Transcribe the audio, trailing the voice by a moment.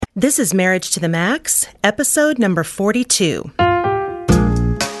This is Marriage to the Max, episode number 42.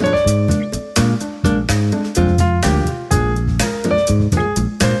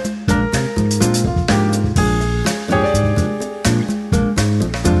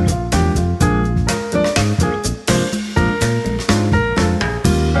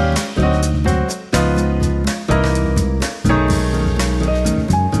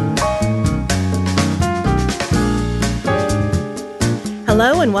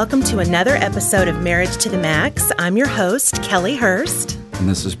 Hello and welcome to another episode of Marriage to the Max. I'm your host, Kelly Hurst. And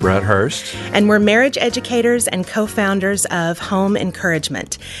this is Brett Hurst. And we're marriage educators and co-founders of Home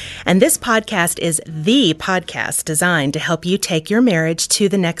Encouragement. And this podcast is the podcast designed to help you take your marriage to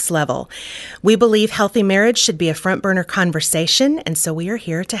the next level. We believe healthy marriage should be a front burner conversation, and so we are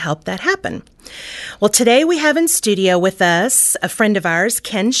here to help that happen. Well, today we have in studio with us a friend of ours,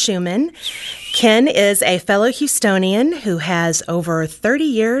 Ken Shuman. Ken is a fellow Houstonian who has over 30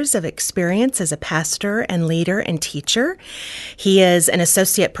 years of experience as a pastor and leader and teacher. He is an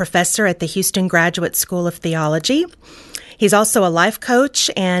associate professor at the Houston Graduate School of Theology. He's also a life coach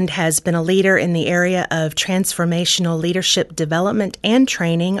and has been a leader in the area of transformational leadership development and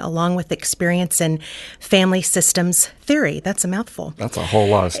training, along with experience in family systems theory. That's a mouthful. That's a whole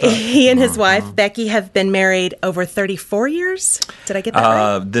lot of stuff. He and his wife, Becky, have been married over 34 years. Did I get that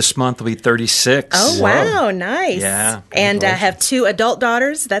right? This month will be 36. Oh, wow. Nice. Yeah. And have two adult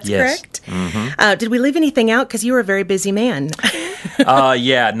daughters. That's correct. Mm-hmm. Did we leave anything out? Because you were a very busy man.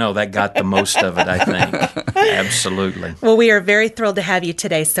 That got the most of it, I think. Absolutely. Well, we are very thrilled to have you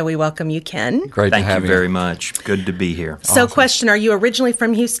today, so we welcome you, Ken. Great Thank to have you very much. Good to be here. So, question, are you originally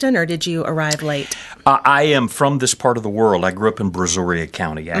from Houston, or did you arrive late? I am from this part of the world. I grew up in Brazoria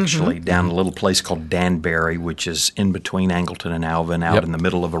County, actually, down a little place called Danbury, which is in between Angleton and Alvin, out in the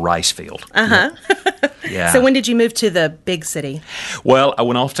middle of a rice field. Yeah. So when did you move to the big city? Well, I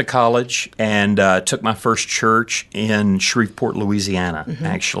went off to college and took my first church in Shreveport, Louisiana,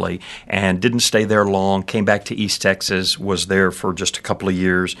 actually, and didn't stay there long. Came back to East Texas, was there for just a couple of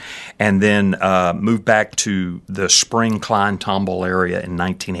years, and then moved back to the Spring, Klein, Tomball area in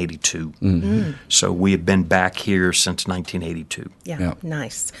 1982. So we have been back here since 1982. Yeah,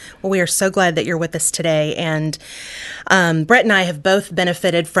 nice. Well, we are so glad that you're with us today. And Brett and I have both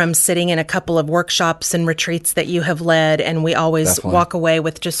benefited from sitting in a couple of workshops and retreats that you have led, and we always walk away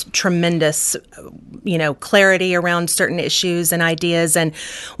with just tremendous, clarity around certain issues and ideas. And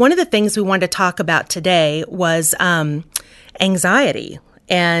one of the things we wanted to talk about today was anxiety.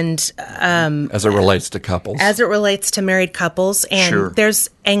 And as it relates to couples. As it relates to married couples. And there's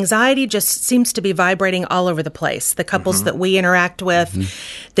anxiety just seems to be vibrating all over the place. The couples that we interact with,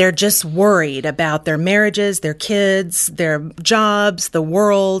 they're just worried about their marriages, their kids, their jobs, the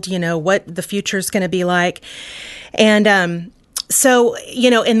world, what the future is going to be like. And so,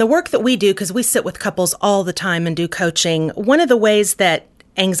 in the work that we do, because we sit with couples all the time and do coaching, one of the ways that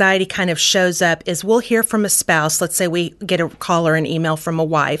anxiety kind of shows up is we'll hear from a spouse. Let's say we get a call or an email from a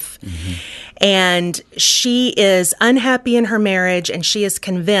wife, and she is unhappy in her marriage, and she is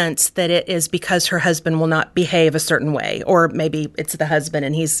convinced that it is because her husband will not behave a certain way, or maybe it's the husband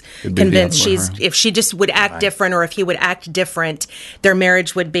and he's convinced if she just would act different, or if he would act different, their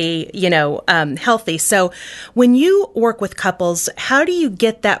marriage would be, healthy. So when you work with couples, how do you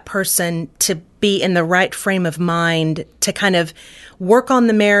get that person to be in the right frame of mind to kind of work on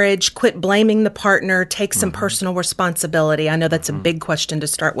the marriage, quit blaming the partner, take some personal responsibility? I know that's a big question to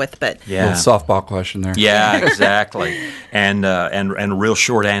start with, but little softball question there. Yeah, exactly, and a real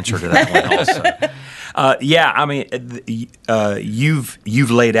short answer to that one also.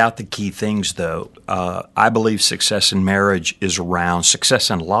 You've laid out the key things, though. I believe success in marriage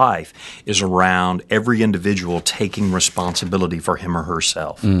success in life is around every individual taking responsibility for him or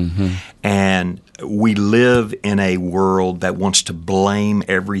herself. And we live in a world that wants to blame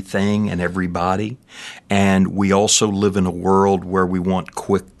everything and everybody. And we also live in a world where we want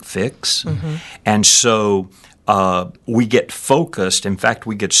quick fix. And so we get focused. In fact,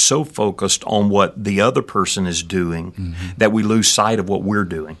 we get so focused on what the other person is doing that we lose sight of what we're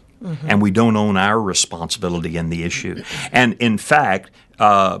doing. And we don't own our responsibility in the issue. And in fact,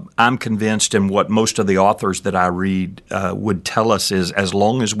 I'm convinced, and what most of the authors that I read would tell us is, as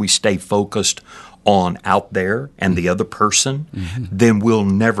long as we stay focused on out there and the other person, then we'll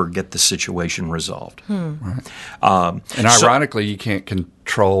never get the situation resolved. Right. And ironically, you can't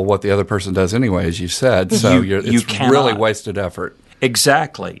control what the other person does anyway, as you said, so it's really wasted effort.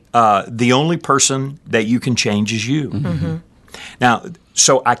 Exactly. The only person that you can change is you. Now,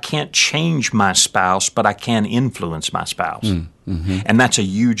 so I can't change my spouse, but I can influence my spouse. And that's a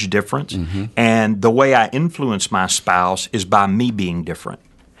huge difference. And the way I influence my spouse is by me being different.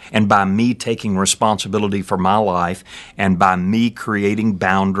 and by me taking responsibility for my life, and by me creating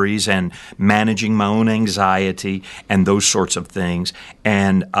boundaries and managing my own anxiety and those sorts of things.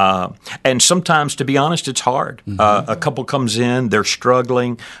 And sometimes, to be honest, it's hard. A couple comes in, they're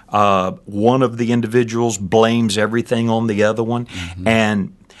struggling. One of the individuals blames everything on the other one.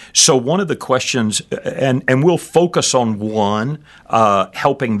 And so one of the questions, and we'll focus on one,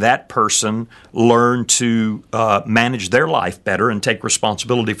 helping that person learn to manage their life better and take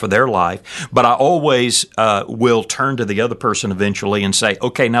responsibility for their life. But I always will turn to the other person eventually and say,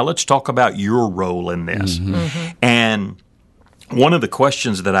 okay, now let's talk about your role in this. And one of the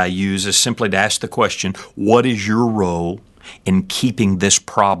questions that I use is simply to ask the question, what is your role in keeping this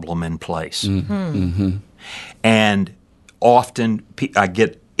problem in place? And often I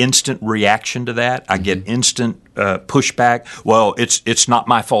get instant reaction to that. I get instant pushback. Well, it's not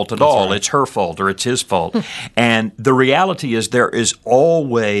my fault at all. Right. It's her fault or it's his fault. And the reality is there is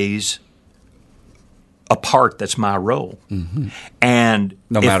always a part that's my role. And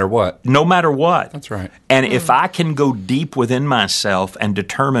no matter what. No matter what. That's right. And if I can go deep within myself and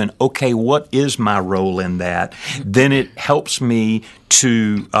determine, okay, what is my role in that, then it helps me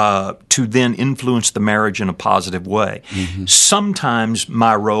to then influence the marriage in a positive way. Sometimes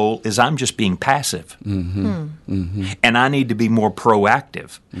my role is I'm just being passive. And I need to be more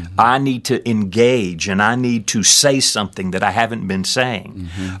proactive. I need to engage, and I need to say something that I haven't been saying.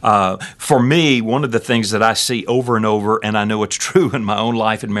 For me, one of the things that I see over and over, and I know it's true in my own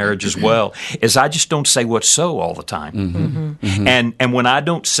life and marriage as well, is I just don't say what's so all the time. And when I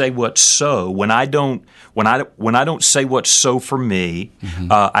don't say what's so, when I don't say what's so for me,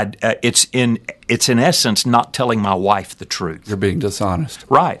 it's in essence not telling my wife the truth. You're being dishonest.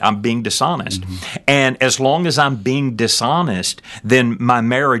 Right, I'm being dishonest. And as long as I'm being dishonest, then my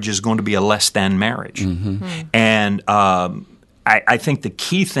marriage is going to be a less than marriage. And I think the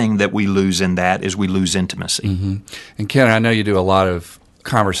key thing that we lose in that is we lose intimacy. And Ken, I know you do a lot of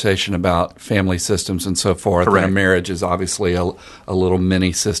conversation about family systems and so forth. Correct. And a marriage is obviously a little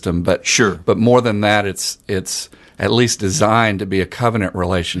mini system, but sure. But more than that, it's at least designed to be a covenant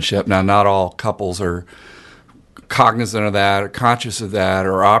relationship. Now, not all couples are cognizant of that or conscious of that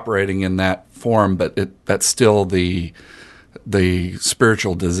or operating in that form, but that's still the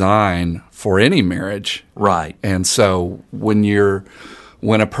spiritual design for any marriage. Right. And so when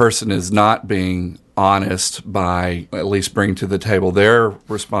a person is not being honest by at least bringing to the table their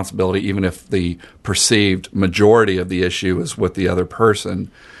responsibility, even if the perceived majority of the issue is with the other person,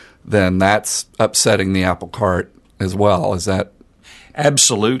 then that's upsetting the apple cart as well. Is that?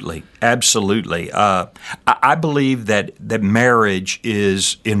 Absolutely. I believe that marriage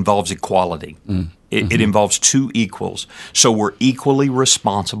involves equality. It involves two equals. So we're equally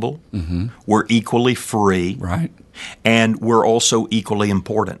responsible, we're equally free, right, and we're also equally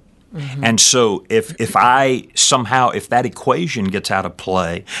important. And so if that equation gets out of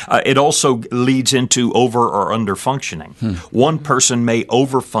play, it also leads into over or under functioning. One person may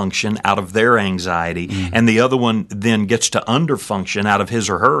overfunction out of their anxiety, and the other one then gets to underfunction out of his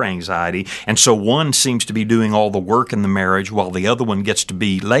or her anxiety. And so one seems to be doing all the work in the marriage while the other one gets to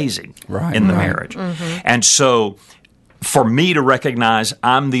be lazy in the marriage. And so for me to recognize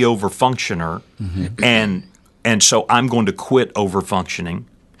I'm the overfunctioner, and so I'm going to quit overfunctioning,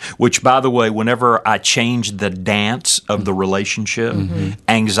 which, by the way, whenever I change the dance of the relationship,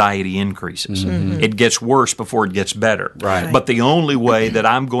 anxiety increases. It gets worse before it gets better. Right. But the only way that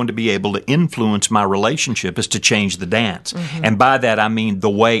I'm going to be able to influence my relationship is to change the dance. And by that, I mean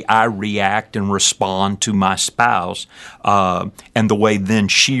the way I react and respond to my spouse, and the way then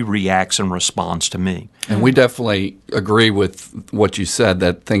she reacts and responds to me. And we definitely agree with what you said,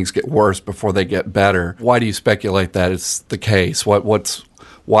 that things get worse before they get better. Why do you speculate that it's the case?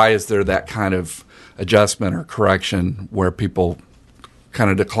 Why is there that kind of adjustment or correction where people kind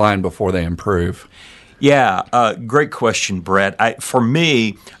of decline before they improve? Yeah, great question, Brett. For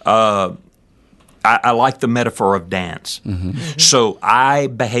me, I like the metaphor of dance. So I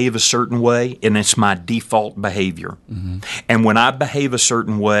behave a certain way, and it's my default behavior. And when I behave a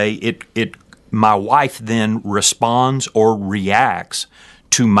certain way, my wife then responds or reacts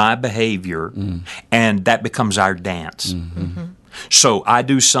to my behavior, and that becomes our dance. So I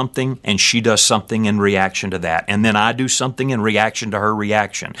do something and she does something in reaction to that. And then I do something in reaction to her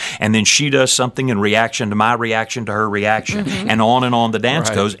reaction. And then she does something in reaction to my reaction to her reaction. And on the dance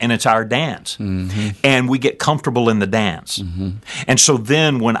goes, and it's our dance. And we get comfortable in the dance. And so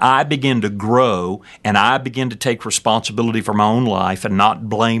then when I begin to grow and I begin to take responsibility for my own life and not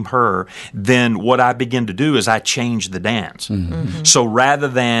blame her, then what I begin to do is I change the dance. So rather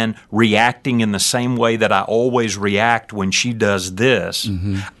than reacting in the same way that I always react when she does does this,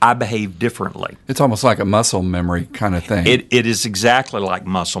 I behave differently. It's almost like a muscle memory kind of thing. It is exactly like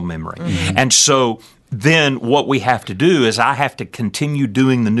muscle memory. And so then what we have to do is I have to continue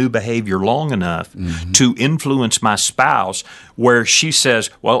doing the new behavior long enough to influence my spouse where she says,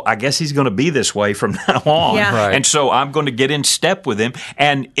 well, I guess he's going to be this way from now on. Yeah. Right. And so I'm going to get in step with him.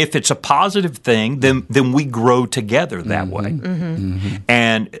 And if it's a positive thing, then we grow together that way.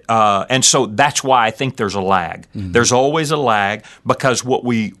 And so that's why I think there's a lag. There's always a lag because what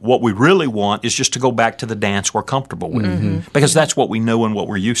we really want is just to go back to the dance we're comfortable with because that's what we know and what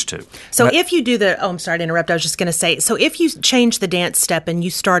we're used to. So if you do I'm sorry to interrupt. I was just going to say, so if you change the dance step and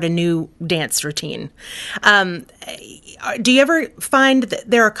you start a new dance routine, do you ever find that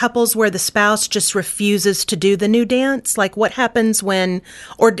there are couples where the spouse just refuses to do the new dance? Like what happens when,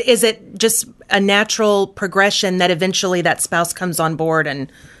 or is it just a natural progression that eventually that spouse comes on board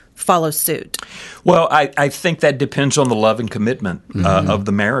and follows suit? Well, I think that depends on the love and commitment of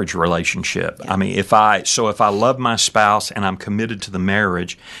the marriage relationship. Yeah. I mean, if I love my spouse and I'm committed to the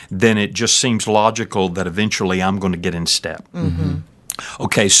marriage, then it just seems logical that eventually I'm going to get in step.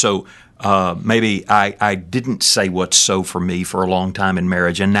 Okay, so maybe I didn't say what's so for me for a long time in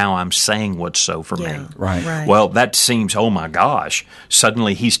marriage, and now I'm saying what's so for me. Right. Well, that seems, oh my gosh,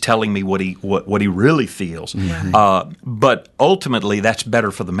 suddenly he's telling me what he really feels. But ultimately, that's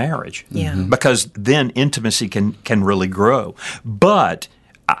better for the marriage because then intimacy can really grow. But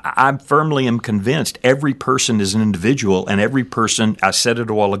I firmly am convinced every person is an individual, and every person, I said it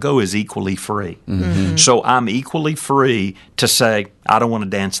a while ago, is equally free. So I'm equally free to say, I don't want to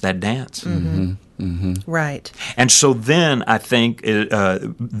dance that dance. Right. And so then I think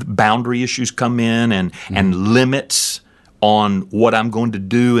boundary issues come in and limits on what I'm going to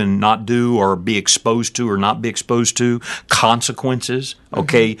do and not do or be exposed to or not be exposed to, consequences.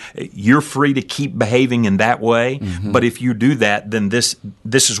 Okay, you're free to keep behaving in that way, but if you do that, then this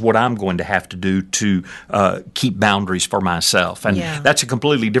is what I'm going to have to do to keep boundaries for myself. And that's a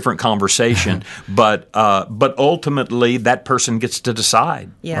completely different conversation, but ultimately that person gets to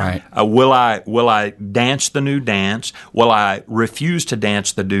decide. Right. Will I dance the new dance? Will I refuse to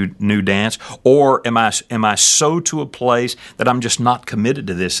dance the new dance? Or am I so to a place that I'm just not committed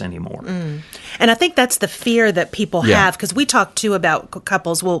to this anymore? And I think that's the fear that people have, because we talk too about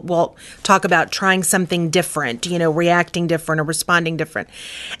couples. We'll talk about trying something different, reacting different or responding different.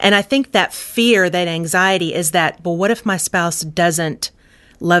 And I think that fear, that anxiety is that, well, what if my spouse doesn't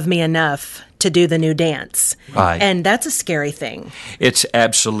love me enough to do the new dance? Right. And that's a scary thing. It's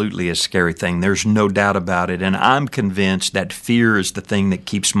absolutely a scary thing. There's no doubt about it. And I'm convinced that fear is the thing that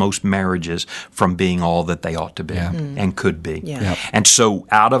keeps most marriages from being all that they ought to be and could be. And so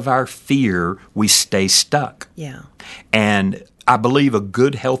out of our fear, we stay stuck. And I believe a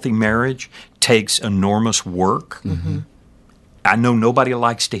good, healthy marriage takes enormous work. I know nobody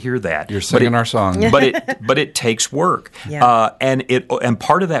likes to hear that. You're singing our song. But it takes work. And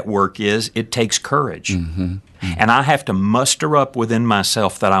part of that work is it takes courage. And I have to muster up within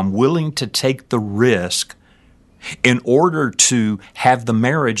myself that I'm willing to take the risk in order to have the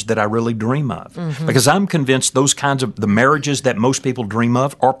marriage that I really dream of. Because I'm convinced those kinds of the marriages that most people dream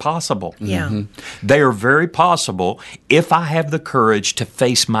of are possible. They are very possible if I have the courage to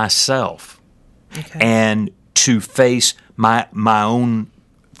face myself and to face my own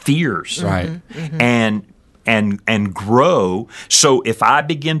fears and grow. So if I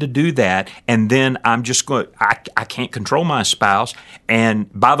begin to do that, and then I'm just going, I can't control my spouse. And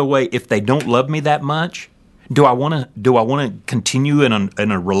by the way, if they don't love me that much, do I want to continue in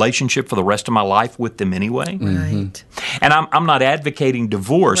a relationship for the rest of my life with them anyway? Right. And I'm not advocating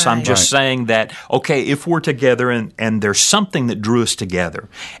divorce. I'm just saying that, okay, if we're together and there's something that drew us together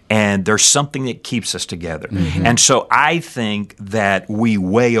and there's something that keeps us together. And so I think that we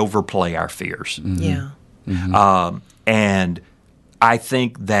way overplay our fears. And I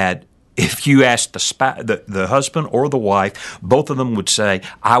think that if you ask the husband or the wife, both of them would say,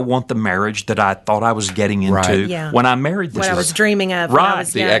 I want the marriage that I thought I was getting into when I married this person. What I was dreaming of when I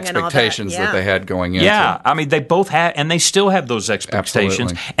was young, the expectations that they had going into. Yeah, I mean, they both have, and they still have those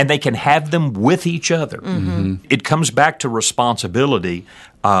expectations, and they can have them with each other. It comes back to responsibility.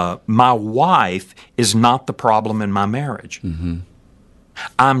 My wife is not the problem in my marriage.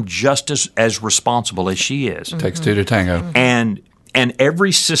 I'm just as responsible as she is. It takes two to tango. And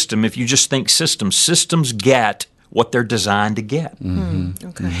every system, if you just think systems get what they're designed to get.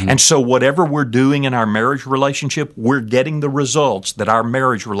 Okay. And so whatever we're doing in our marriage relationship, we're getting the results that our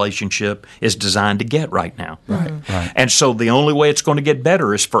marriage relationship is designed to get right now. Right. And so the only way it's going to get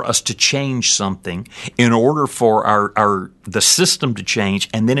better is for us to change something in order for the system to change,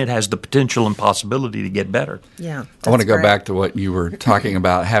 and then it has the potential and possibility to get better. Yeah. I want to go back to what you were talking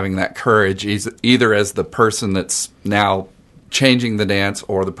about, having that courage, either as the person that's now changing the dance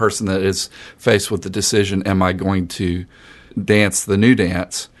or the person that is faced with the decision, am I going to dance the new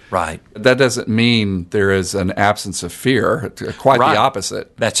dance? Right. That doesn't mean there is an absence of fear. Quite the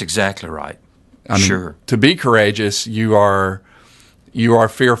opposite. That's exactly right. I mean, sure. To be courageous, you are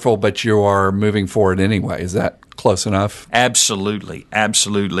fearful, but you are moving forward anyway. Is that close enough? Absolutely.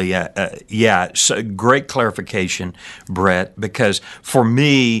 Yeah. So great clarification, Brett, because for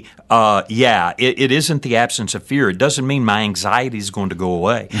me, it isn't the absence of fear. It doesn't mean my anxiety is going to go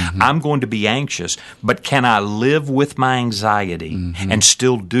away. I'm going to be anxious, but can I live with my anxiety and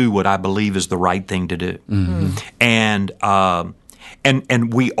still do what I believe is the right thing to do?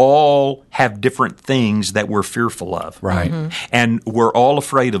 And we all have different things that we're fearful of. Right. And we're all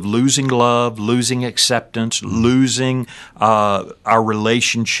afraid of losing love, losing acceptance, losing our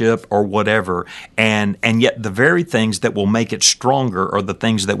relationship or whatever. And yet the very things that will make it stronger are the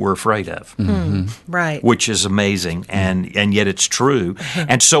things that we're afraid of. Right. Which is amazing, and yet it's true.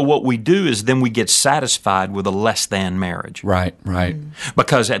 And so what we do is then we get satisfied with a less than marriage. Right.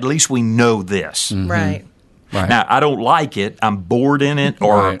 Because at least we know this. Right. Right. Now, I don't like it. I'm bored in it,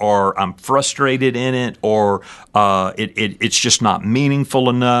 or I'm frustrated in it, or it's just not meaningful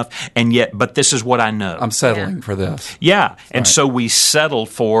enough. And yet, but this is what I know. I'm settling for this. Yeah, and so we settle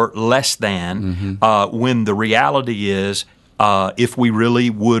for less than when the reality is, if we really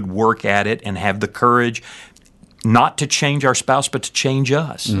would work at it and have the courage not to change our spouse, but to change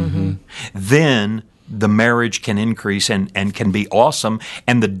us, then the marriage can increase and can be awesome,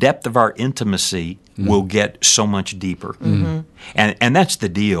 and the depth of our intimacy will get so much deeper. And that's the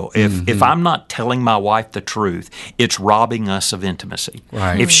deal. If I'm not telling my wife the truth, it's robbing us of intimacy.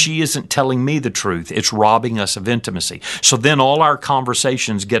 Right. If she isn't telling me the truth, it's robbing us of intimacy. So then all our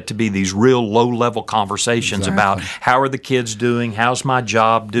conversations get to be these real low-level conversations about how are the kids doing, how's my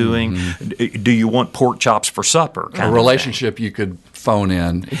job doing, do you want pork chops for supper? A relationship you could phone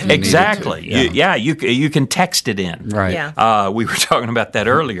in. Exactly. You can text it in. Right. Yeah. We were talking about that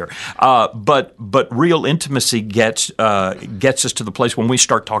earlier. But real intimacy gets us to the place when we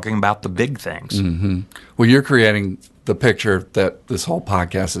start talking about the big things. Well, you're creating the picture that this whole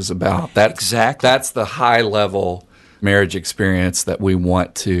podcast is about. Exactly. That's the high level marriage experience that we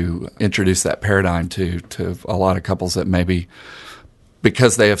want to introduce that paradigm to a lot of couples that maybe,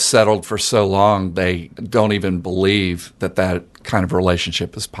 because they have settled for so long, they don't even believe that kind of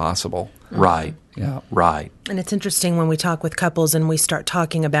relationship is possible. Right. Yeah. Right. And it's interesting when we talk with couples and we start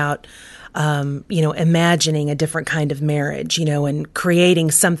talking about, imagining a different kind of marriage, and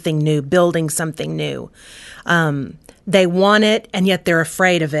creating something new, building something new. They want it, and yet they're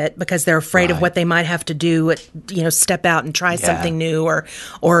afraid of it because they're afraid of what they might have to do, step out and try something new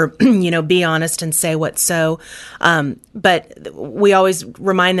or be honest and say what's so. But we always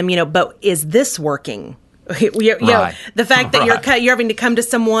remind them, but is this working? The fact that you're having to come to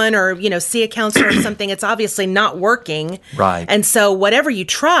someone or see a counselor or something, it's obviously not working. Right. And so whatever you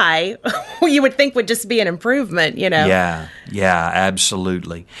try, you would think would just be an improvement. Yeah,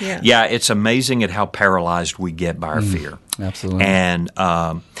 absolutely. Yeah, it's amazing at how paralyzed we get by our fear. Absolutely. And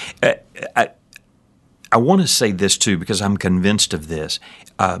I want to say this too, because I'm convinced of this.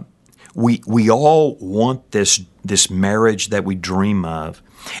 We all want this marriage that we dream of.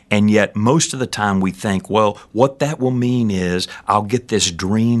 And yet most of the time we think, well, what that will mean is I'll get this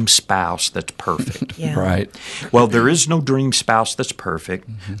dream spouse that's perfect. Right. Well, there is no dream spouse that's perfect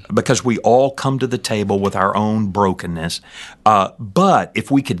because we all come to the table with our own brokenness. But if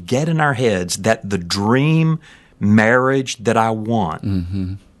we could get in our heads that the dream marriage that I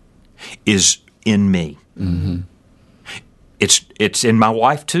want is in me. It's in my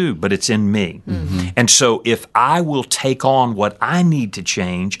wife too, but it's in me. And so if I will take on what I need to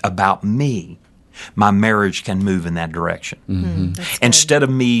change about me, my marriage can move in that direction. Instead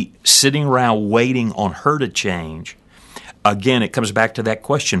of me sitting around waiting on her to change, again, it comes back to that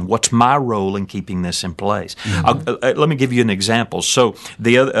question, what's my role in keeping this in place? Let me give you an example. So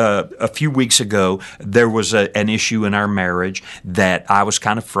a few weeks ago, there was an issue in our marriage that I was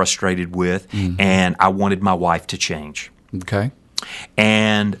kind of frustrated with, and I wanted my wife to change. Okay.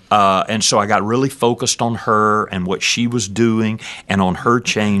 And so I got really focused on her and what she was doing and on her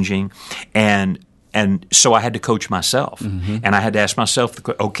changing. And and so I had to coach myself, and I had to ask myself,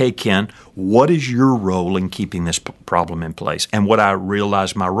 okay, Ken, what is your role in keeping this problem in place? And what I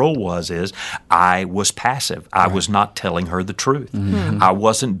realized my role is I was passive. I was not telling her the truth. I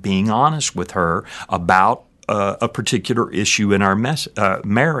wasn't being honest with her about a particular issue in our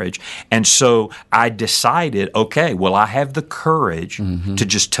marriage. And so I decided, okay, well, I have the courage to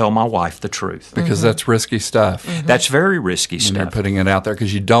just tell my wife the truth. Because that's risky stuff. That's very risky stuff. When you're putting it out there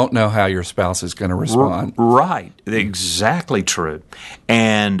because you don't know how your spouse is going to respond. Right. Exactly true.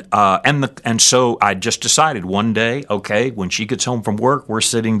 And so I just decided one day, okay, when she gets home from work, we're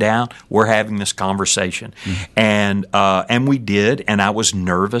sitting down, we're having this conversation. And we did, and I was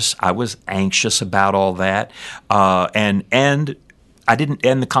nervous. I was anxious about all that. And I didn't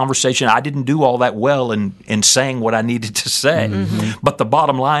end the conversation. I didn't do all that well in saying what I needed to say. But the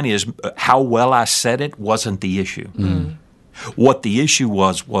bottom line is how well I said it wasn't the issue. What the issue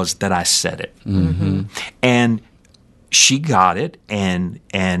was that I said it. And she got it, and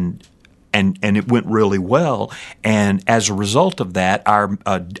it went really well. And as a result of that,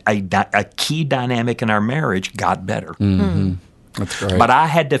 a key dynamic in our marriage got better. That's great. But I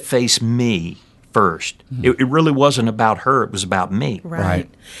had to face me first. It really wasn't about her. It was about me. Right.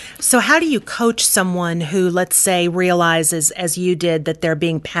 So how do you coach someone who, let's say, realizes, as you did, that they're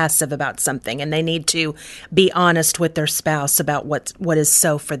being passive about something and they need to be honest with their spouse about what is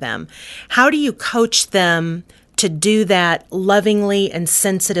so for them? How do you coach them to do that lovingly and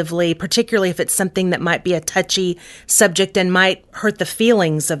sensitively, particularly if it's something that might be a touchy subject and might hurt the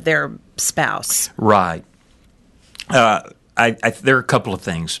feelings of their spouse? Right. There are a couple of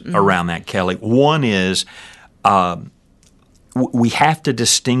things around that, Kelly. One is we have to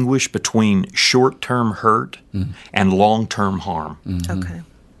distinguish between short-term hurt and long-term harm. Okay.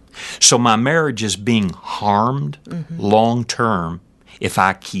 So my marriage is being harmed long-term if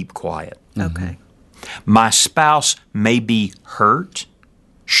I keep quiet. Okay. My spouse may be hurt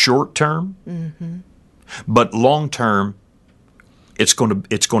short-term, but long-term it's going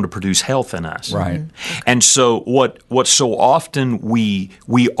to produce health in us. Right. And so what so often we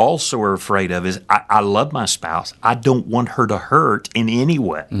also are afraid of is I love my spouse. I don't want her to hurt in any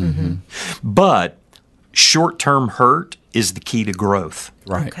way. But short-term hurt is the key to growth.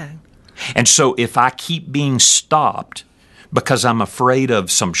 Right. Okay. And so if I keep being stopped because I'm afraid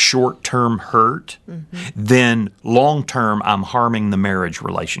of some short-term hurt, then long-term I'm harming the marriage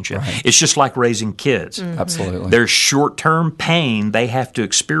relationship. Right. It's just like raising kids. Absolutely. There's short-term pain they have to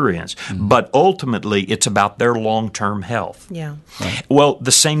experience, but ultimately it's about their long-term health. Yeah. Right. Well,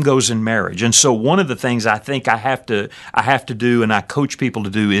 the same goes in marriage. And so one of the things I think I have to do, and I coach people to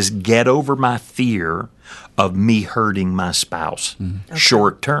do, is get over my fear of me hurting my spouse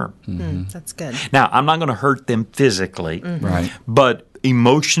short term. That's good. Now, I'm not going to hurt them physically, Right. but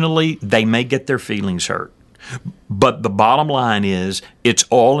emotionally, they may get their feelings hurt. But the bottom line is it's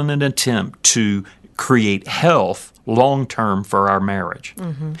all in an attempt to create health long term for our marriage.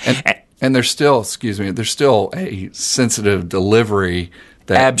 And there's still, there's still a sensitive delivery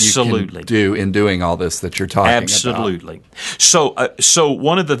that you can do in doing all this that you're talking about. Absolutely. So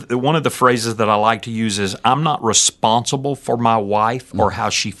one of the phrases that I like to use is, I'm not responsible for my wife or how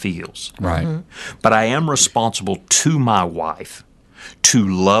she feels. Right. But I am responsible to my wife to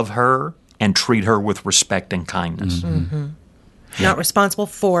love her and treat her with respect and kindness. Not responsible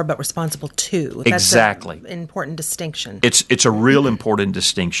for, but responsible to. That's Exactly. an important distinction. It's a real important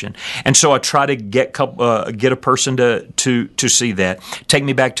distinction. And so I try to get a person to see that. Take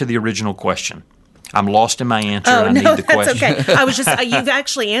me back to the original question. I'm lost in my answer. I need the question. That's okay. I was just you've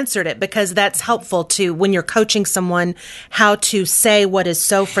actually answered it, because that's helpful to when you're coaching someone how to say what is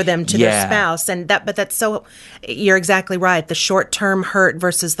so for them to their spouse, but that's so. You're exactly right. The short-term hurt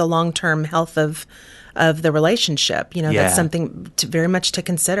versus the long-term health of the relationship. That's something very much to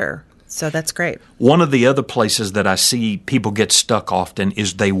consider. So that's great. One of the other places that I see people get stuck often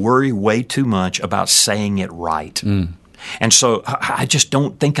is they worry way too much about saying it right. And so I just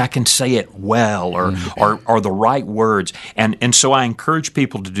don't think I can say it well or the right words. And so I encourage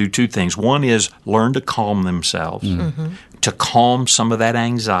people to do two things. One is learn to calm themselves, to calm some of that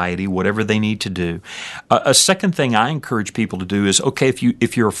anxiety, whatever they need to do. A second thing I encourage people to do is, okay,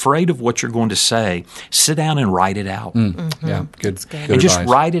 if you're afraid of what you're going to say, sit down and write it out. Yeah, good And just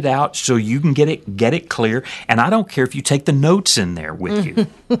write it out so you can get it clear. And I don't care if you take the notes in there with you.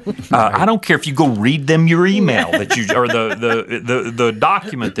 I don't care if you go read them your email that you or the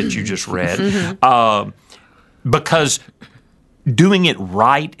document that you just read, because doing it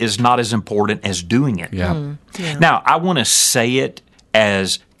right is not as important as doing it. Yeah. Now, I want to say it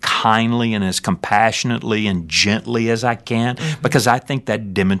as kindly and as compassionately and gently as I can, because I think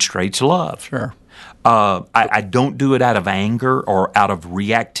that demonstrates love. Sure. I don't do it out of anger or out of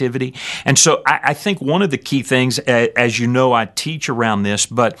reactivity. And so I think one of the key things, as you know, I teach around this,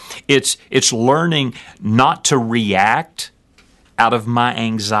 but it's learning not to react out of my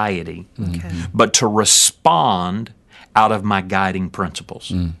anxiety, but to respond out of my guiding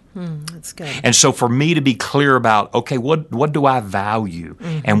principles. That's good. And so for me to be clear about, okay, what do I value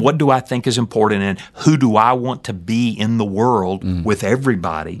and what do I think is important and who do I want to be in the world with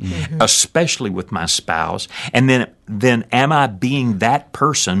everybody, especially with my spouse, and then am I being that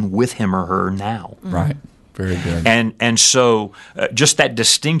person with him or her now? Right. Very good. And so just that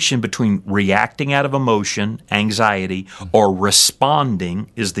distinction between reacting out of emotion, anxiety, or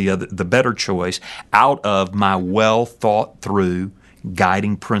responding is the better choice out of my well thought through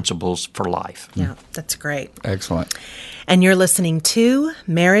guiding principles for life. Yeah, that's great. Excellent. And you're listening to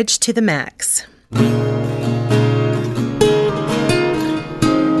Marriage to the Max.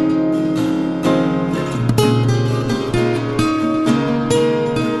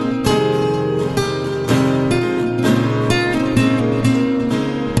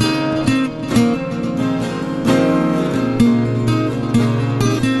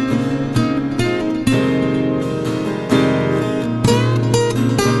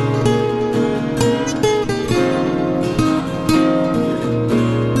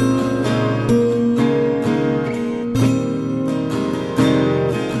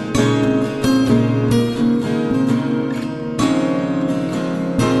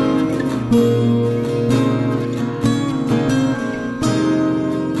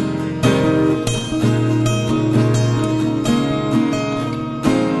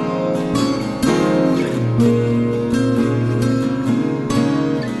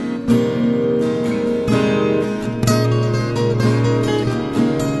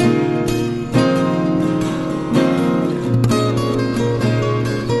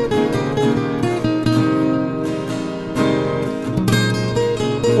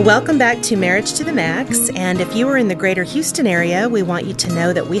 Welcome back to Marriage to the Max, and if you are in the greater Houston area, we want you to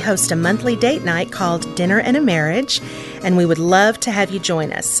know that we host a monthly date night called Dinner and a Marriage, and we would love to have you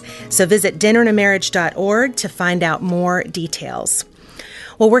join us. So visit dinnerandamarriage.org to find out more details.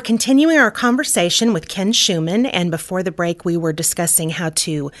 Well, we're continuing our conversation with Ken Shuman, and before the break, we were discussing how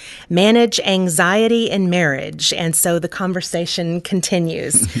to manage anxiety in marriage, and so the conversation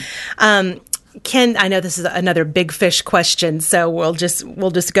continues. Ken, I know this is another big fish question, so we'll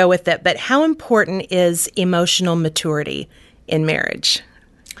just go with it. But how important is emotional maturity in marriage?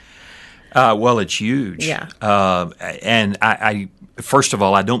 Well, it's huge. Yeah. And I first of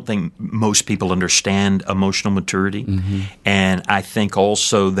all, I don't think most people understand emotional maturity, and I think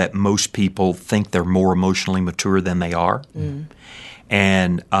also that most people think they're more emotionally mature than they are.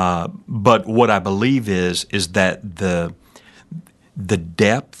 And but what I believe is that the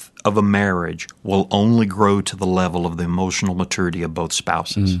depth of a marriage will only grow to the level of the emotional maturity of both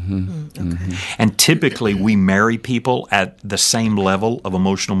spouses. And typically we marry people at the same level of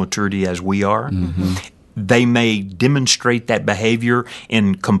emotional maturity as we are. They may demonstrate that behavior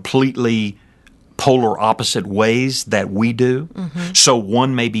in completely polar opposite ways that we do. So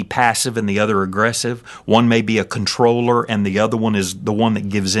one may be passive and the other aggressive. One may be a controller and the other one is the one that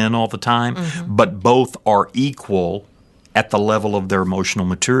gives in all the time. But both are equal at the level of their emotional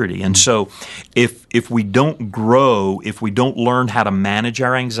maturity. And so if we don't grow, if we don't learn how to manage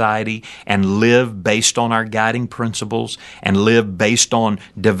our anxiety and live based on our guiding principles and live based on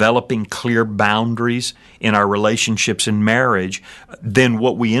developing clear boundaries in our relationships and marriage, then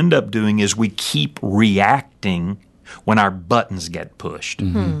what we end up doing is we keep reacting when our buttons get pushed.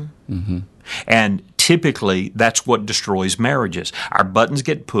 And typically, that's what destroys marriages. Our buttons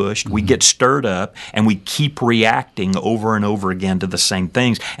get pushed, we get stirred up, and we keep reacting over and over again to the same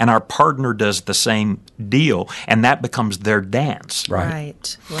things. And our partner does the same deal, and that becomes their dance.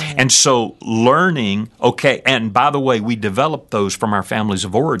 Right. And so learning, okay, and by the way, we develop those from our families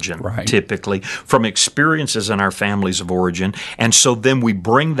of origin, typically, from experiences in our families of origin. And so then we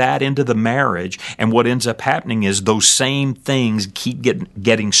bring that into the marriage, and what ends up happening is those same things keep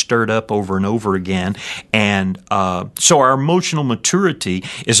getting stirred up over and over again. And so our emotional maturity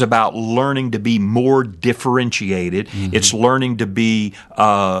is about learning to be more differentiated. It's learning to be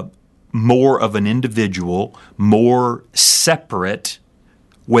more of an individual, more separate,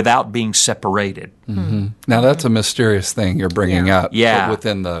 without being separated. Now, that's a mysterious thing you're bringing up Yeah.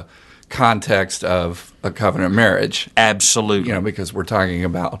 within the context of a covenant marriage. Absolutely. You know, because we're talking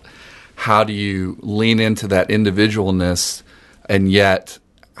about how do you lean into that individualness, and yet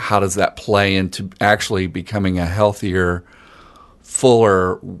how does that play into actually becoming a healthier,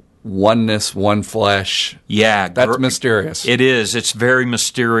 fuller oneness, one flesh. Yeah, that's mysterious. It is. It's very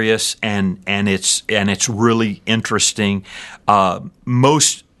mysterious, and it's really interesting.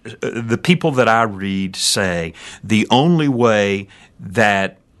 Most the people that I read say the only way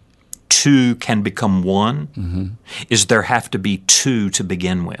that two can become one is there have to be two to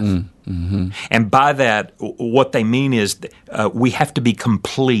begin with. And by that, what they mean is we have to be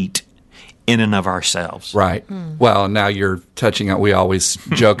complete in and of ourselves. Right. Well, now you're touching on, we always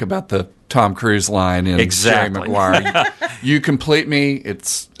joke about the Tom Cruise line in Jerry Maguire. You complete me.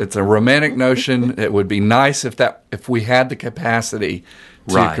 It's a romantic notion. It would be nice if we had the capacity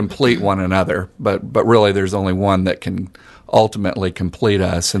to complete one another, but really there's only one that can ultimately complete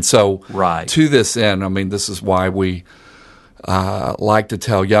us. And so to this end, I mean, this is why we like to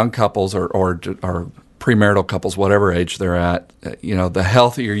tell young couples or premarital couples, whatever age they're at, the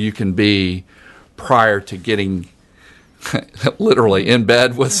healthier you can be prior to getting literally in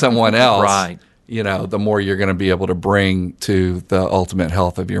bed with someone else, the more you're going to be able to bring to the ultimate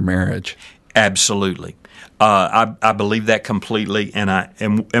health of your marriage. Absolutely. I believe that completely,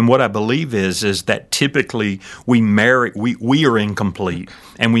 and what I believe is that typically we are incomplete,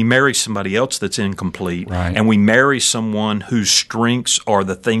 and we marry somebody else that's incomplete, and we marry someone whose strengths are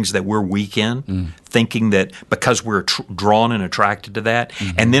the things that we're weak in, thinking that because we're drawn and attracted to that,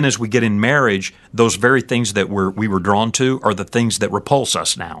 and then as we get in marriage, those very things that we were drawn to are the things that repulse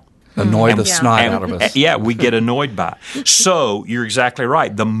us now. Annoy the snot out of us. Yeah, we get annoyed by it. So you're exactly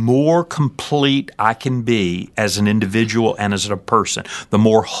right. The more complete I can be as an individual and as a person, the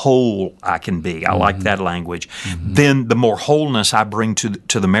more whole I can be. I like that language. Then the more wholeness I bring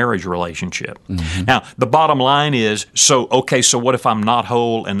to the marriage relationship. Now, the bottom line is, so what if I'm not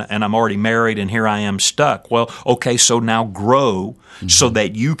whole and I'm already married and here I am stuck? Well, okay, so now grow so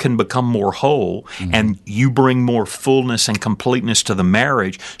that you can become more whole and you bring more fullness and completeness to the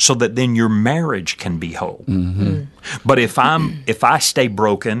marriage so that then your marriage can be whole. But if I stay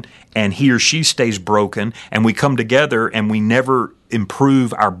broken and he or she stays broken and we come together and we never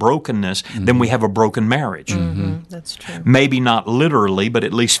improve our brokenness, then we have a broken marriage. That's true. Maybe not literally, but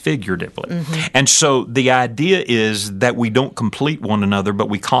at least figuratively. And so the idea is that we don't complete one another, but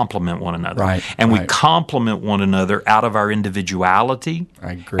we complement one another. We complement one another out of our individuality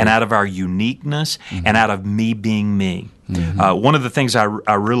and out of our uniqueness and out of me being me. One of the things I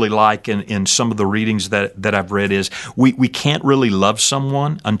really like in some of the readings that I've read is we can't really love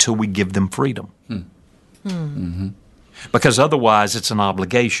someone until we give them freedom. Because otherwise it's an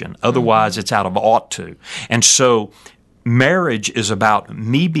obligation. Otherwise it's out of ought to. And so marriage is about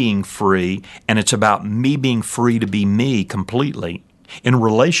me being free, and it's about me being free to be me completely in a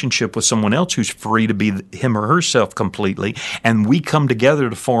relationship with someone else who's free to be him or herself completely, and we come together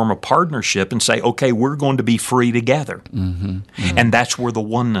to form a partnership and say, okay, we're going to be free together. And that's where the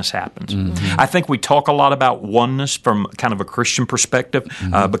oneness happens. I think we talk a lot about oneness from kind of a Christian perspective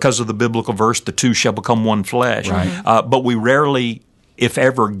because of the biblical verse, the two shall become one flesh. But we rarely, if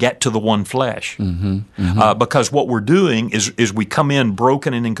ever, get to the one flesh. Because what we're doing is we come in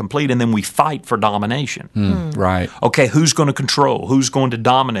broken and incomplete, and then we fight for domination. Okay, who's going to control? Who's going to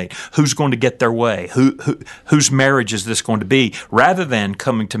dominate? Who's going to get their way? Whose marriage is this going to be? Rather than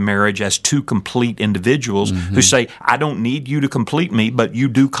coming to marriage as two complete individuals who say, I don't need you to complete me, but you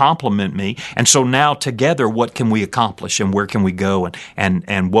do complement me. And so now together, what can we accomplish, and where can we go,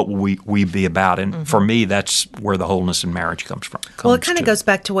 and what will we be about? And for me, that's where the wholeness in marriage comes from. Well, it kind of goes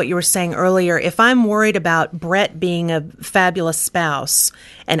back to what you were saying earlier. If I'm worried about Brett being a fabulous spouse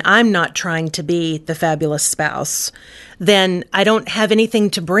and I'm not trying to be the fabulous spouse, then I don't have anything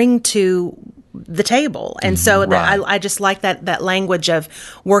to bring to the table. And so I just like that language of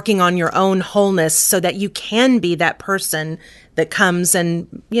working on your own wholeness so that you can be that person that comes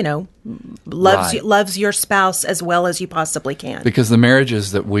and, loves your spouse as well as you possibly can. Because the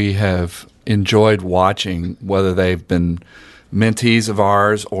marriages that we have enjoyed watching, whether they've been mentees of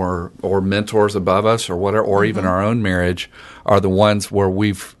ours or mentors above us or whatever, or even our own marriage, are the ones where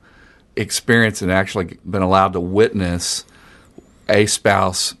we've experienced and actually been allowed to witness a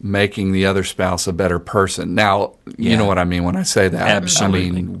spouse making the other spouse a better person. Now, you know what I mean when I say that. Absolutely.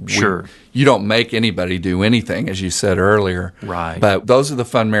 I mean, you don't make anybody do anything, as you said earlier. But those are the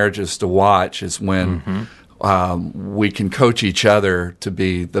fun marriages to watch, is when we can coach each other to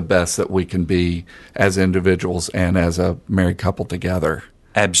be the best that we can be as individuals and as a married couple together.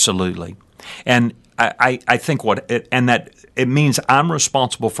 Absolutely. And I think that it means I'm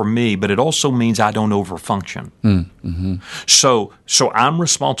responsible for me, but it also means I don't overfunction. So I'm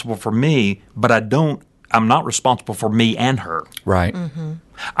responsible for me, but I'm not responsible for me and her.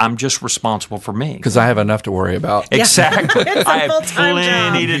 I'm just responsible for me. Because I have enough to worry about. Exactly. It's a I have full-time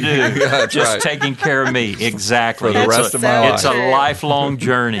plenty job. to do. That's just right. taking care of me. Exactly. For the rest of my life. It's a lifelong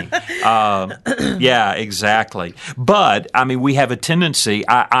journey. Yeah, exactly. But, I mean, we have a tendency,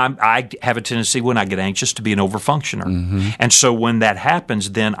 I have a tendency when I get anxious to be an overfunctioner. Mm-hmm. And so when that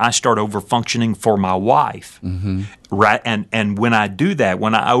happens, then I start overfunctioning for my wife. Mm-hmm. Right, and when I do that,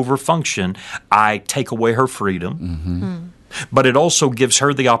 when I overfunction, I take away her freedom. Mm-hmm. But it also gives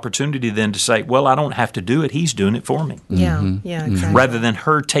her the opportunity then to say, well, I don't have to do it. He's doing it for me. Yeah, yeah, exactly. Rather than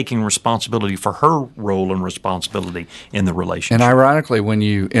her taking responsibility for her role and responsibility in the relationship. And ironically, when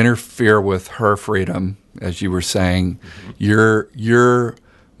you interfere with her freedom, as you were saying, you're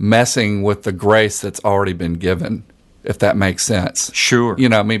messing with the grace that's already been given, if that makes sense. Sure. You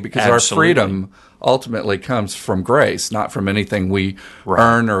know, I mean, because Absolutely. our freedom ultimately comes from grace, not from anything we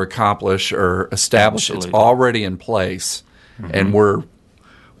earn or accomplish or establish. Absolutely. It's already in place, and we're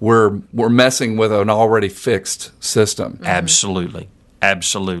messing with an already fixed system. Absolutely.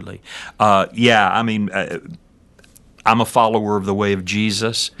 Absolutely. Yeah, I mean, I'm a follower of the way of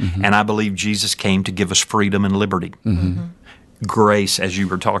Jesus, and I believe Jesus came to give us freedom and liberty. Grace, as you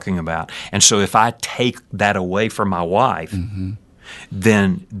were talking about. And so if I take that away from my wife,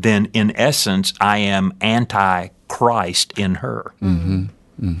 then in essence, I am anti-Christ in her.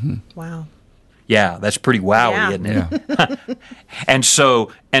 Wow. Yeah, that's pretty wowy, isn't it? Yeah. And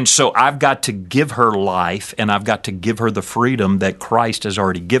so I've got to give her life, and I've got to give her the freedom that Christ has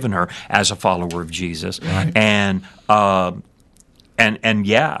already given her as a follower of Jesus. Right. And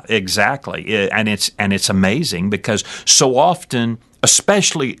yeah, exactly. And it's amazing because so often,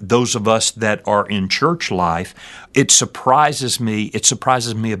 especially those of us that are in church life, it surprises me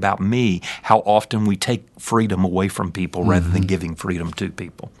about me how often we take freedom away from people rather than giving freedom to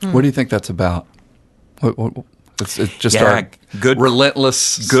people. What do you think that's about? It's just Yeah, our good-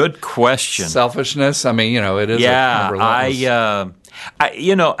 relentless Good question. selfishness. I mean, it is a relentless.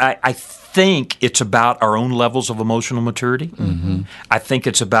 I think it's about our own levels of emotional maturity. I think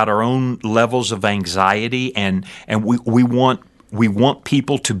it's about our own levels of anxiety, and we want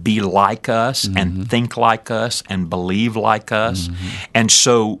people to be like us and think like us and believe like us. And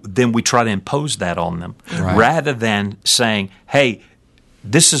so then we try to impose that on them rather than saying, hey,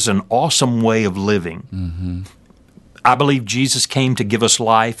 this is an awesome way of living. I believe Jesus came to give us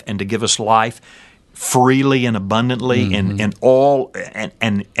life and to give us life freely and abundantly and all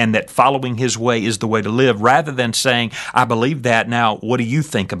and that following his way is the way to live, rather than saying, I believe that, now what do you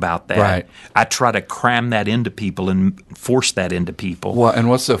think about that? Right. I try to cram that into people and force that into people. Well, and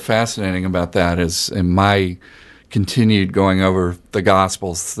what's so fascinating about that is in my continued going over the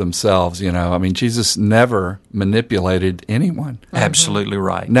Gospels themselves, I mean, Jesus never manipulated anyone. Absolutely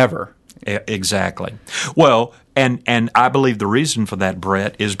right. Never. Exactly. Well, and I believe the reason for that,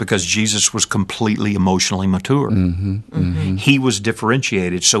 Brett, is because Jesus was completely emotionally mature. He was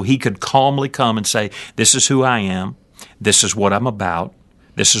differentiated, so he could calmly come and say, this is who I am, this is what I'm about,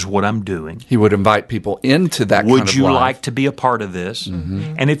 this is what I'm doing. He would invite people into that kind of life. Would you like to be a part of this?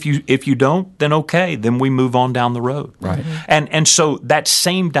 And if you don't, then okay, then we move on down the road. Right. And so that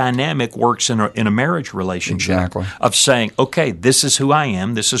same dynamic works in a marriage relationship. Exactly. Of saying, okay, this is who I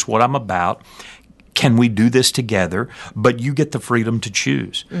am, this is what I'm about. Can we do this together? But you get the freedom to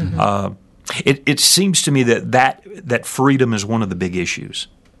choose. It seems to me that freedom is one of the big issues.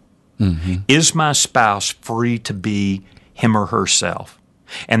 Is my spouse free to be him or herself?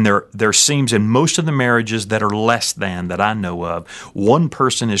 And there seems in most of the marriages that are less than that I know of, one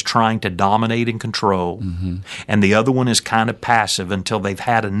person is trying to dominate and control, and the other one is kind of passive until they've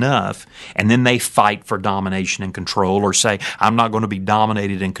had enough, and then they fight for domination and control, or say, I'm not going to be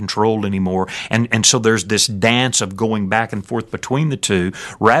dominated and controlled anymore. And so there's this dance of going back and forth between the two,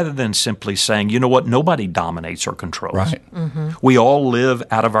 rather than simply saying, you know what, nobody dominates or controls. Right. We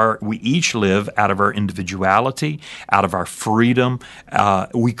each live out of our individuality, out of our freedom.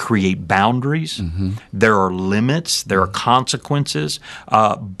 We create boundaries. There are limits. There are consequences.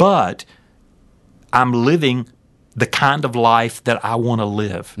 But I'm living the kind of life that I want to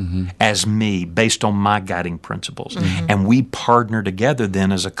live as me, based on my guiding principles. And we partner together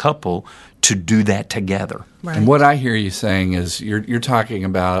then as a couple to do that together. Right. And what I hear you saying is you're talking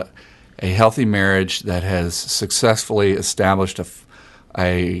about a healthy marriage that has successfully established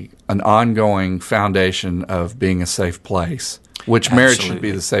an ongoing foundation of being a safe place. Which marriage should be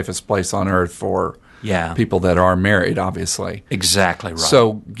the safest place on earth for people that are married, obviously. Exactly right.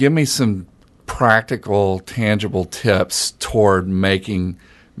 So give me some practical, tangible tips toward making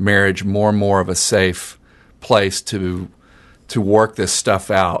marriage more and more of a safe place to to work this stuff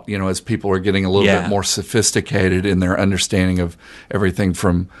out, as people are getting a little bit more sophisticated in their understanding of everything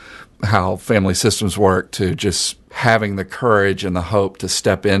from how family systems work to just having the courage and the hope to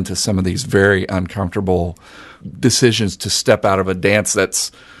step into some of these very uncomfortable decisions, to step out of a dance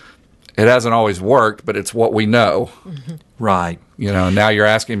it hasn't always worked, but it's what we know. Mm-hmm. Right. Now you're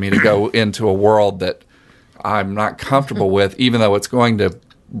asking me to go into a world that I'm not comfortable with, even though it's going to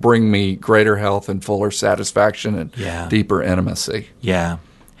bring me greater health and fuller satisfaction and deeper intimacy. Yeah.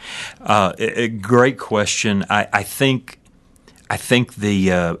 A great question. I think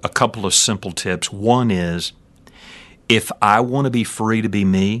a couple of simple tips. One is, if I want to be free to be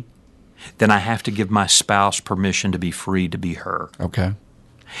me, then I have to give my spouse permission to be free to be her. Okay.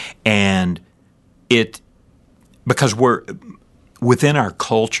 And because within our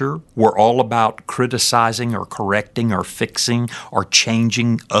culture, we're all about criticizing or correcting or fixing or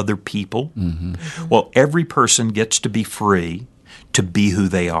changing other people. Mm-hmm. Well, every person gets to be free to be who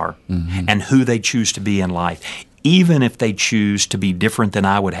they are and who they choose to be in life, even if they choose to be different than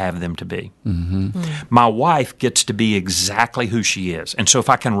I would have them to be. Mm-hmm. My wife gets to be exactly who she is. And so if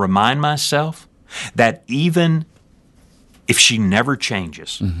I can remind myself that even if she never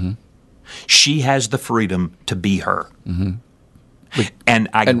changes, she has the freedom to be her. Mm-hmm.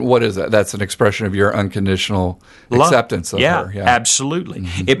 And what is that? That's an expression of your unconditional acceptance of her. Yeah, absolutely.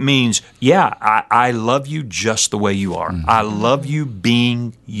 Mm-hmm. It means, I love you just the way you are. Mm-hmm. I love you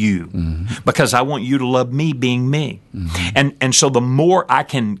being you because I want you to love me being me. Mm-hmm. And so the more I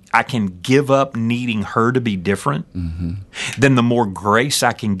can give up needing her to be different, then the more grace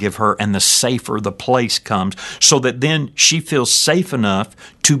I can give her, and the safer the place comes, so that then she feels safe enough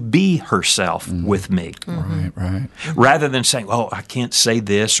to be herself with me. Right. Rather than saying, I can't say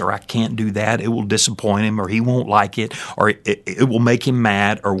this or I can't do that. It will disappoint him, or he won't like it, or it will make him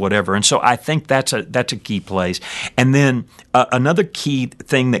mad, or whatever. And so I think that's a key place. And then another key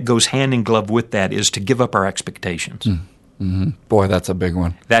thing that goes hand in glove with that is to give up our expectations. Mm-hmm. Boy, that's a big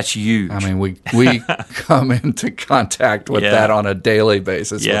one. That's huge. I mean, we come into contact with that on a daily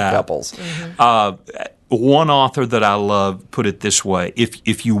basis with couples. One author that I love put it this way: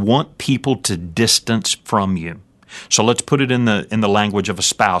 if you want people to distance from you, so let's put it in the language of a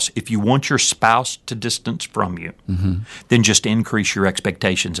spouse. If you want your spouse to distance from you, then just increase your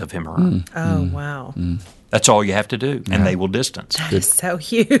expectations of him or her. Oh, wow. That's all you have to do, and they will distance. That is so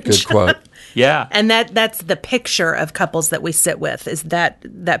huge. Good quote. Yeah. And that's the picture of couples that we sit with, is that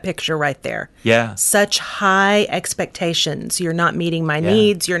picture right there. Yeah. Such high expectations. You're not meeting my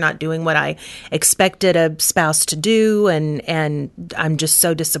needs. You're not doing what I expected a spouse to do, and I'm just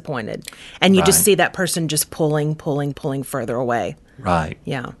so disappointed. And you just see that person just pulling further away. Right.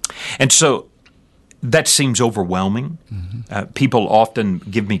 Yeah. And so that seems overwhelming. People often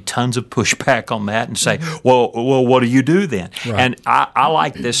give me tons of pushback on that and say, well, what do you do then? Right. And I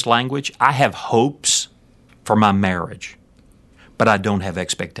like this language. I have hopes for my marriage, but I don't have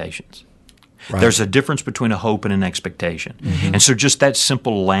expectations. Right. There's a difference between a hope and an expectation. And so just that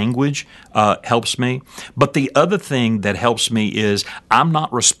simple language helps me. But the other thing that helps me is I'm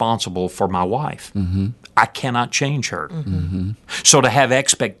not responsible for my wife. I cannot change her. So to have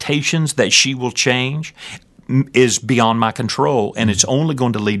expectations that she will change is beyond my control, and it's only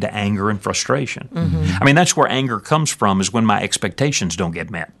going to lead to anger and frustration. I mean, that's where anger comes from, is when my expectations don't get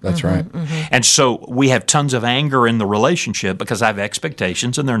met. That's right. And so we have tons of anger in the relationship because I have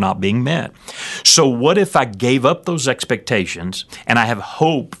expectations and they're not being met. So what if I gave up those expectations and I have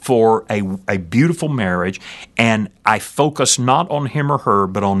hope for a beautiful marriage, and I focus not on him or her,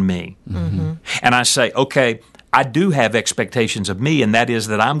 but on me? And I say, okay, I do have expectations of me, and that is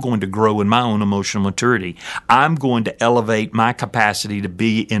that I'm going to grow in my own emotional maturity. I'm going to elevate my capacity to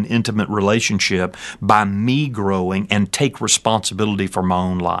be in intimate relationship by me growing and take responsibility for my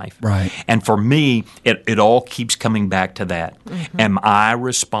own life. Right. And for me, it all keeps coming back to that. Am I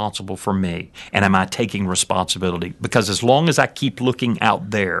responsible for me? And am I taking responsibility? Because as long as I keep looking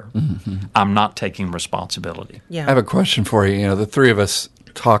out there, I'm not taking responsibility. Yeah. I have a question for you. You know, the three of us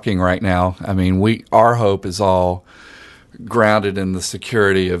talking right now, I mean, our hope is all grounded in the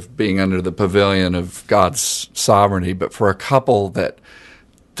security of being under the pavilion of God's sovereignty. But for a couple that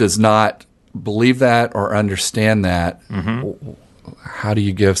does not believe that or understand that, how do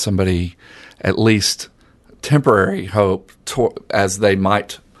you give somebody at least temporary hope as they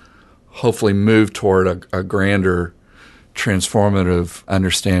might hopefully move toward a grander transformative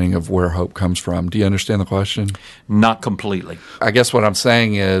understanding of where hope comes from? Do you understand the question? Not completely. I guess what I'm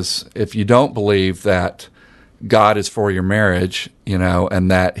saying is, if you don't believe that God is for your marriage,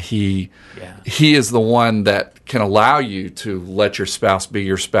 and that He is the one that can allow you to let your spouse be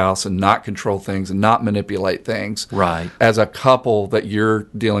your spouse and not control things and not manipulate things. Right. As a couple that you're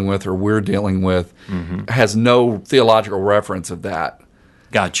dealing with or we're dealing with has no theological reference of that.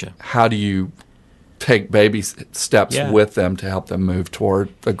 Gotcha. How do you take baby steps with them to help them move toward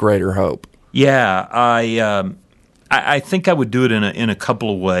a greater hope? Yeah, I think I would do it in a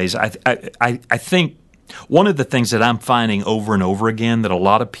couple of ways. I think one of the things that I'm finding over and over again that a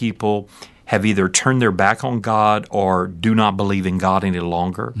lot of people have either turned their back on God or do not believe in God any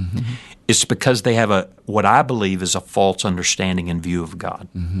longer is because they have what I believe is a false understanding and view of God.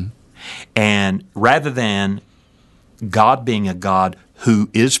 And rather than God being a God who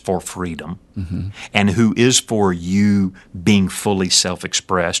is for freedom and who is for you being fully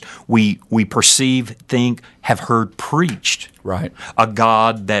self-expressed, we perceive, think, have heard preached a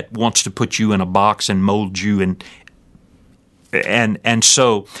God that wants to put you in a box and mold you and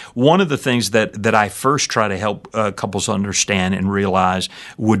so one of the things that I first try to help couples understand and realize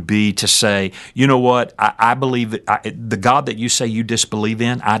would be to say, you know what, I believe the God that you say you disbelieve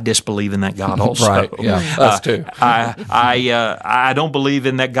in, I disbelieve in that God also. Right, yeah, us too. I don't believe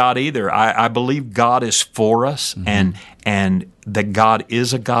in that God either. I believe God is for us and that God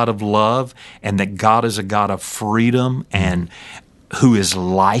is a God of love and that God is a God of freedom and who is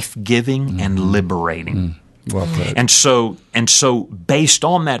life-giving and liberating. Well put. And so based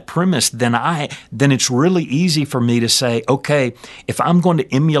on that premise, then it's really easy for me to say, okay, if I'm going to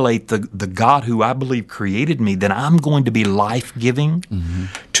emulate the God who I believe created me, then I'm going to be life-giving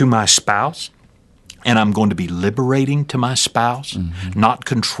to my spouse, and I'm going to be liberating to my spouse, not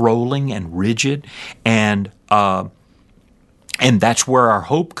controlling and rigid, and that's where our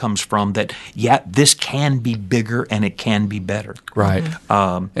hope comes from, that, this can be bigger and it can be better. Right.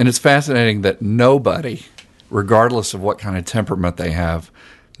 And it's fascinating that nobody, regardless of what kind of temperament they have,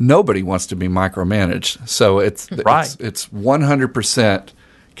 nobody wants to be micromanaged. So it's 100%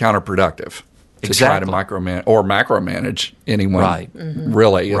 counterproductive to try to micromanage or macromanage anyone. Right.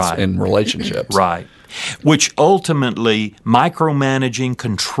 Really, it's in relationships. Right. Which ultimately, micromanaging,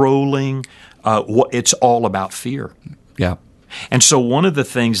 controlling, it's all about fear. Yeah. And so one of the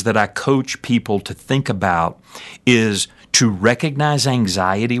things that I coach people to think about is to recognize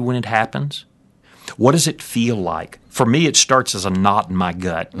anxiety when it happens. What does it feel like? For me, it starts as a knot in my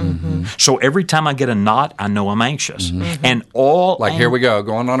gut. So every time I get a knot, I know I'm anxious. And here we go,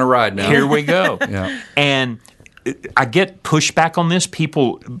 going on a ride now. Here we go. And I get pushback on this,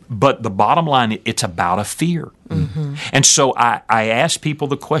 but the bottom line, it's about a fear. And so I ask people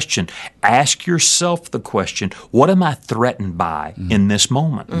the question, ask yourself the question, what am I threatened by in this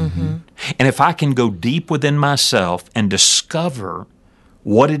moment? And if I can go deep within myself and discover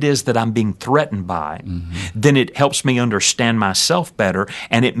what it is that I'm being threatened by, then it helps me understand myself better,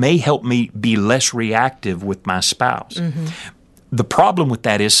 and it may help me be less reactive with my spouse. The problem with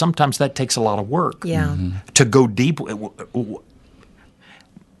that is sometimes that takes a lot of work to go deep.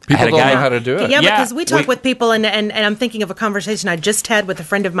 People don't know how to do it. Yeah, because we talk with people, and I'm thinking of a conversation I just had with a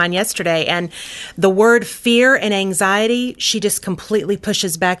friend of mine yesterday, and the word fear and anxiety, she just completely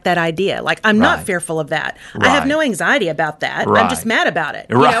pushes back that idea. Like, I'm not fearful of that. I have no anxiety about that. I'm just mad about it,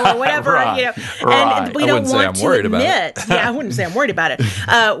 or whatever. And we don't want to admit. I wouldn't say I'm worried about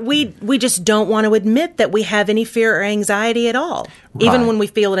it. We just don't want to admit that we have any fear or anxiety at all, even when we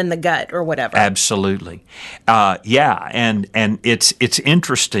feel it in the gut or whatever. Absolutely, and it's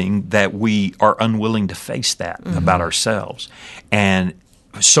interesting that we are unwilling to face that about ourselves. And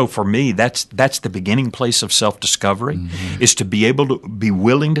so for me, that's the beginning place of self-discovery, is to be able to be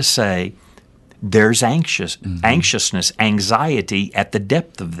willing to say, there's anxiousness, anxiety at the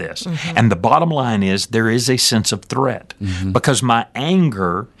depth of this. And the bottom line is there is a sense of threat because my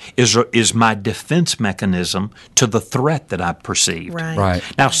anger is my defense mechanism to the threat that I perceived. Right.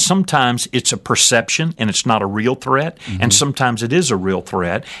 Now, sometimes it's a perception and it's not a real threat, and sometimes it is a real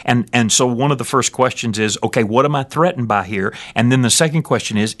threat. And so one of the first questions is, okay, what am I threatened by here? And then the second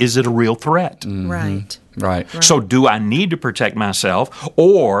question is it a real threat? Right. So do I need to protect myself,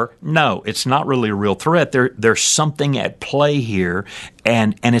 or no, it's not really a real threat. There's something at play here,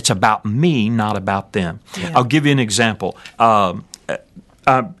 and it's about me, not about them. I'll give you an example.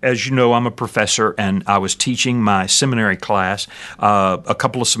 as you know, I'm a professor, and I was teaching my seminary class a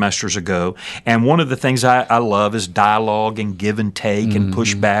couple of semesters ago. And one of the things I love is dialogue and give and take and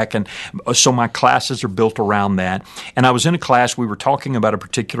pushback. And so my classes are built around that. And I was in a class, we were talking about a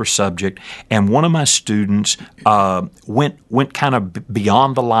particular subject, and one of my students went kind of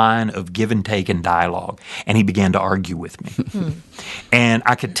beyond the line of give and take and dialogue, and he began to argue with me. And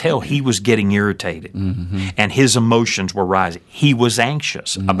I could tell he was getting irritated, and his emotions were rising. He was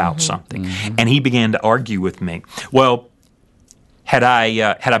anxious about something, and he began to argue with me. Well, had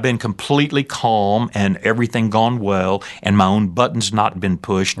I been completely calm and everything gone well and my own buttons not been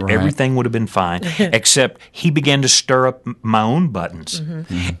pushed, everything would have been fine. Except he began to stir up my own buttons,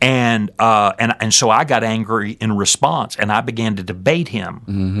 and so I got angry in response, and I began to debate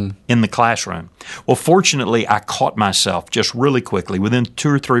him in the classroom. Well, fortunately, I caught myself just really quickly within 2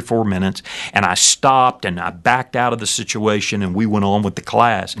 or 3 or 4 minutes, and I stopped and I backed out of the situation, and we went on with the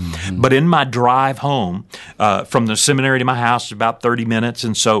class. But in my drive home from the seminary to my house, about 30 minutes.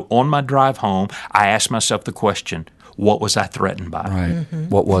 And so on my drive home, I asked myself the question, what was I threatened by? Right.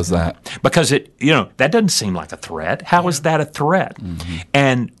 What was that? Because that doesn't seem like a threat. How is that a threat?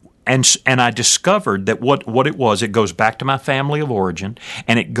 And I discovered that what it was, it goes back to my family of origin,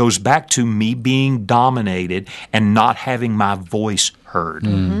 and it goes back to me being dominated and not having my voice heard.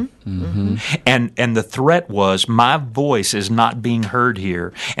 And the threat was my voice is not being heard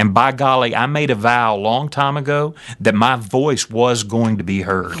here. And by golly, I made a vow a long time ago that my voice was going to be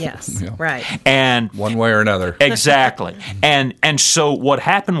heard. Yes, right. And one way or another. Exactly. And so what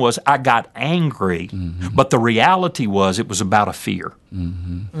happened was I got angry, but the reality was it was about a fear.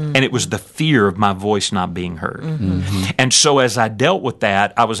 And it was the fear of my voice not being heard. And so as I dealt with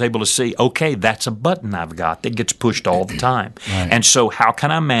that, I was able to see, okay, that's a button I've got that gets pushed all the time. And so how can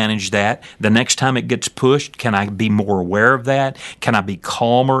I manage that? The next time it gets pushed, can I be more aware of that? Can I be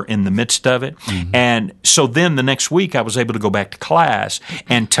calmer in the midst of it? And so then the next week I was able to go back to class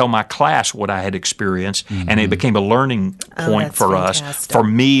and tell my class what I had experienced, and it became a learning point for us, for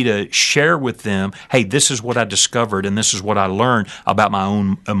me to share with them, hey, this is what I discovered and this is what I learned about my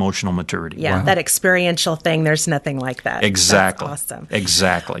own emotional maturity. Yeah, that experiential thing, there's nothing like that. Exactly. That's awesome.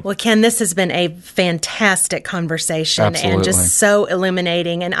 Exactly. Well, Ken, this has been a fantastic conversation and just so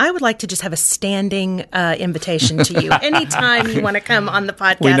illuminating. And I would like to just have a standing invitation to you anytime you want to come on the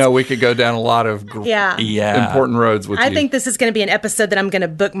podcast. We know we could go down a lot of important roads with you. I think this is going to be an episode that I'm going to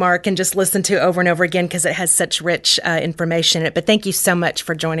bookmark and just listen to over and over again because it has such rich information in it. But thank you so much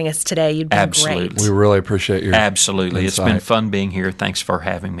for joining us today. You've been great. We really appreciate your Absolutely. insight. It's been fun being here. Thanks for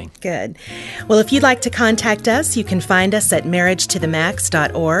having me. Good. Well, if you'd like to contact us, you can find us at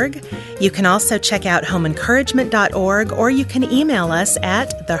marriagetothemax.org. You can also check out homeencouragement.org, or you can email us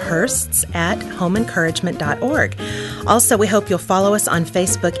at thehursts@homeencouragement.org. Also, we hope you'll follow us on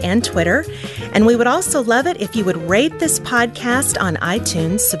Facebook and Twitter. And we would also love it if you would rate this podcast on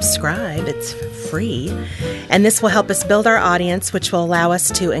iTunes. Subscribe. It's free. And this will help us build our audience, which will allow us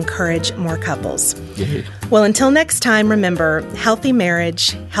to encourage more couples. Well, until next time, remember, healthy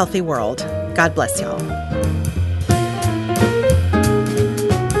marriage, healthy world. God bless y'all.